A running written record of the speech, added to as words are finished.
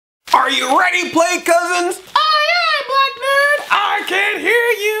Are you ready, play cousins? Aye, aye, Blackbird. I can't hear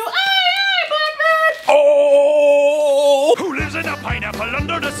you. Aye, aye, Blackbird. Oh! Who lives in a pineapple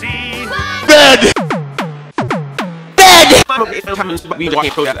under the sea? Bed! Bed! The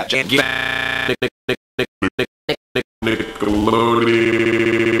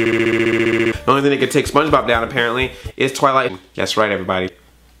only thing that could take SpongeBob down, apparently, is Twilight. That's right, everybody.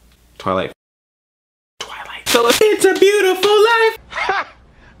 Twilight. So it's a beautiful life. Ha!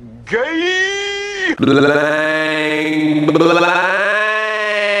 Gay! Blang, blang,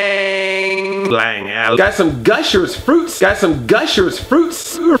 blang. Got some Gushers fruits. Got some Gushers fruits.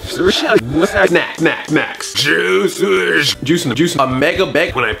 Snacks. Juice. A mega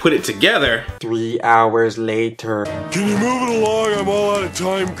bag. When I put it together. 3 hours later. Can you move it along? I'm all out of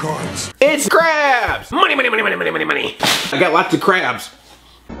time cards. It's crabs. Money. I got lots of crabs.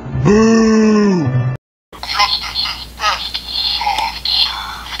 Boo!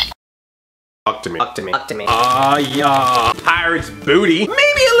 Talk to me. Ah, yeah. Pirate's booty. Maybe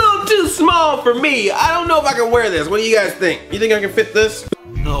a little too small for me. I don't know if I can wear this. What do you guys think? You think I can fit this?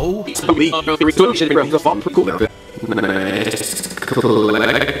 No. Nice collection.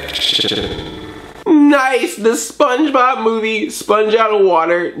 Nice. The SpongeBob movie, Sponge Out of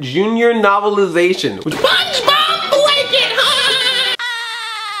Water, Junior novelization. SpongeBob blanket, huh?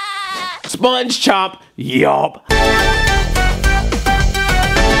 Sponge Chomp. Yup.